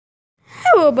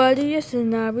Hello, buddy. It's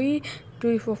Nabi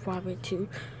 34582.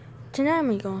 Tonight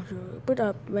we're going to put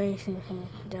up racing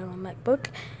down on MacBook.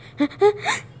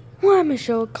 Why am I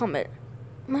so comment?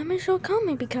 Why am I so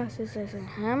comment? Because it says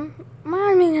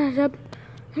my name up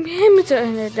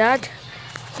that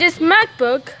this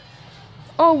MacBook.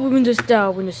 Oh, Windows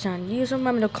Dell, Windows 10. Use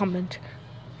a comment.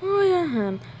 Oh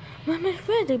yeah, I'm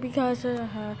ready because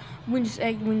Windows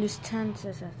 8, Windows 10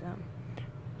 says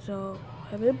so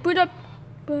I will put up.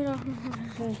 But what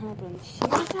happens? See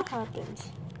what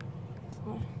happens.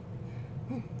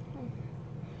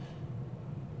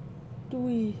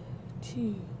 3,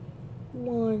 2,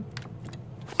 1.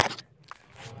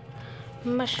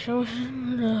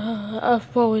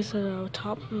 Always at the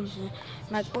top is the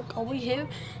MacBook over here.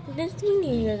 This we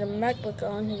need the MacBook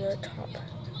on the top.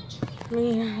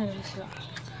 We have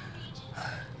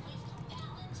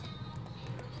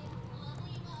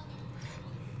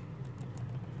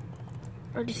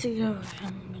already see how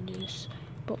I'm in this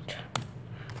boat.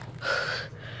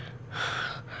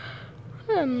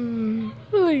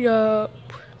 Hurry up.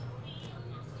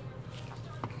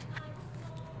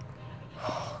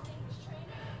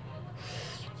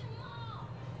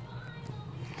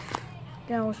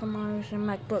 That was my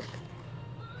MacBook.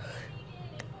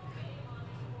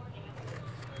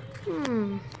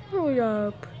 Hurry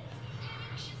up.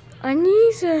 I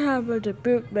need to have the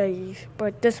boot base,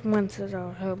 but this one says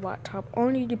her laptop.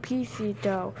 Only the PC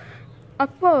though. I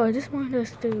just want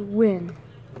us to win.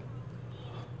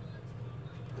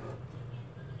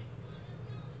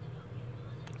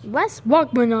 Let's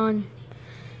walk one on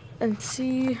and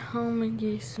see how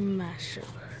many smash it.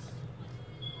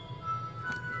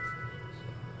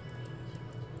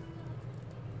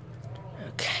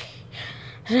 Okay.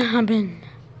 I've been.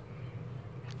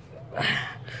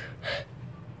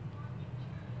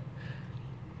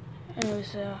 It was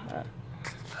something.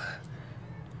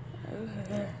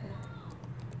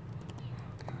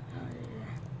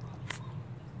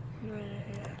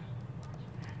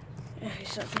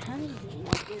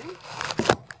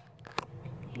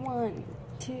 1,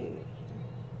 2,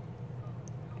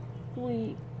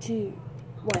 3, 2,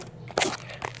 1.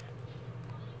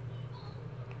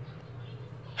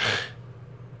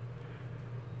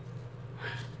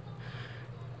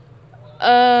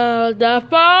 The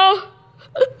ball.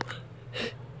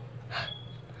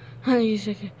 Honey,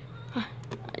 second.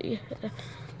 Let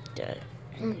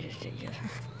me just take it.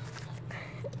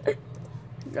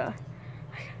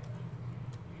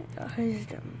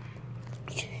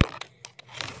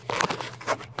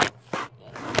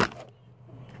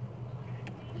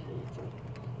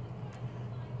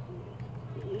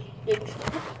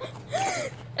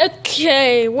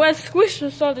 Okay, let's switch to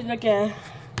something again.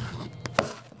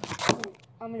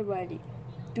 I'm ready.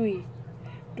 3,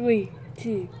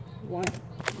 2, 1.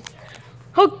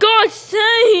 Oh God's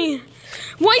sake!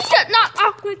 Why is that not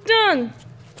awkward done?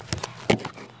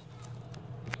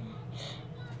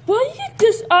 Why is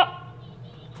this up?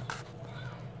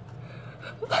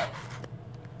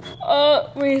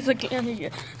 Wait a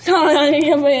second. Sorry, I need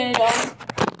to wait on.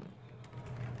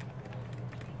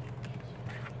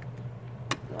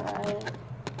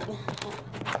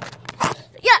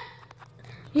 Yeah!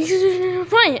 You should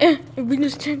find it.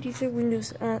 Windows 10, these are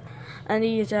Windows, and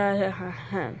these are,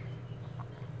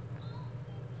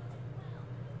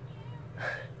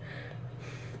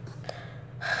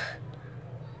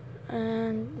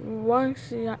 and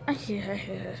once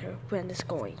when it's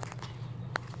going.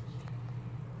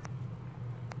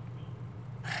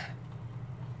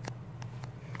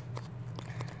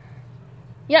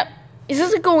 Yep, is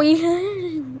this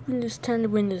going? Windows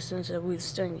 10, Windows 10, so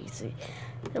Windows 10 easy.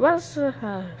 Let's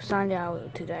sign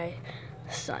out today.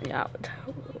 Sign out.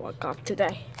 Woke up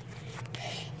today.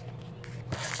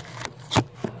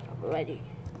 Ready.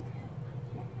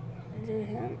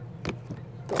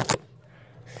 Go.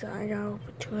 Sign out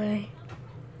today.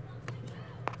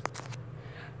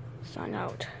 Sign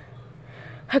out.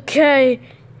 Okay.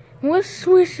 What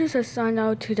switches to sign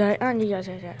out today? I need to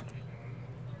say that.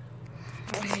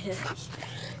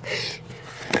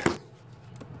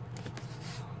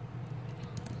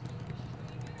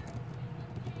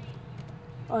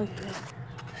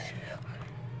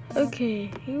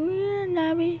 Okay, here we are,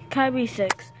 Nabi. Can be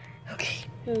 6. Okay,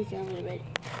 here we go. I'm ready.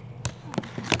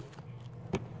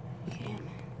 Okay.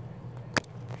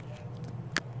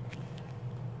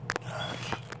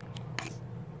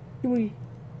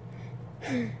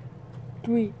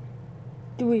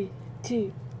 3,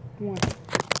 2, 1.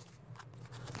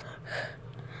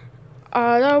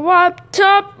 The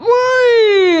laptop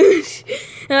wins!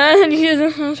 And here's a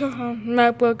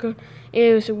MacBook.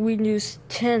 It was Windows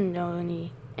 10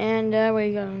 only. And there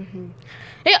we go.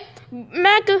 Yeah,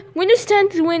 Mac, Windows 10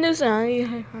 to Windows.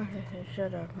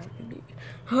 Shut up, Mac.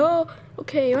 Oh,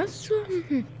 okay. Let's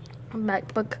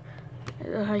MacBook.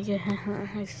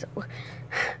 So.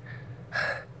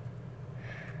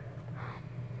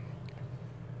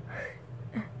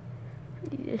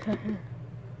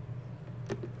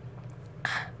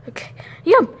 Okay.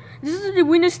 Yep. This is the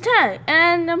Windows 10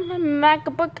 and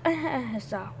MacBook Air.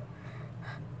 So.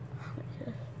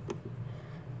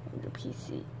 The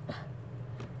PC.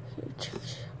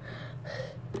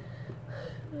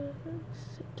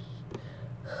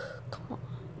 Come on.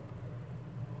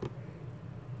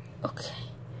 Okay.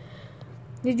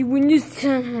 Did you Windows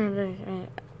 10?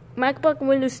 MacBook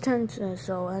Windows 10.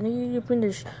 So I need to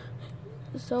finish.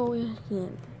 So yeah.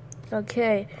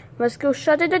 Okay. Let's go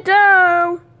shut it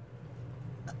down.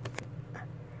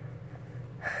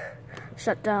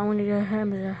 Shut down when you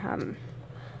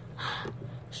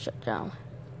shut down.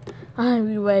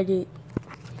 I'm ready.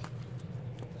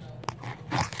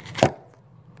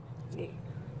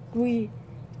 3,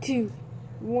 2,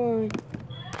 1.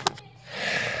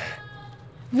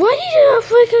 Why did I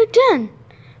freak again?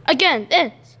 Again,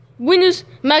 it's Windows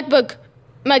MacBook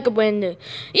window.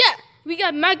 Yeah, we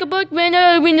got MacBook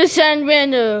window, Windows 10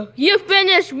 window. You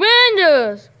finished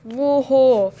Windows.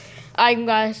 Whoa. I'm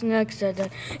guys next set.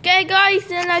 Okay, guys,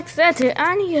 the next set.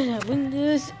 I need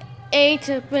Windows 8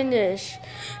 to finish.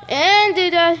 And do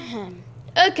that.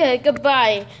 Okay,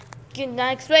 goodbye. Good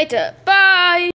night later. Bye.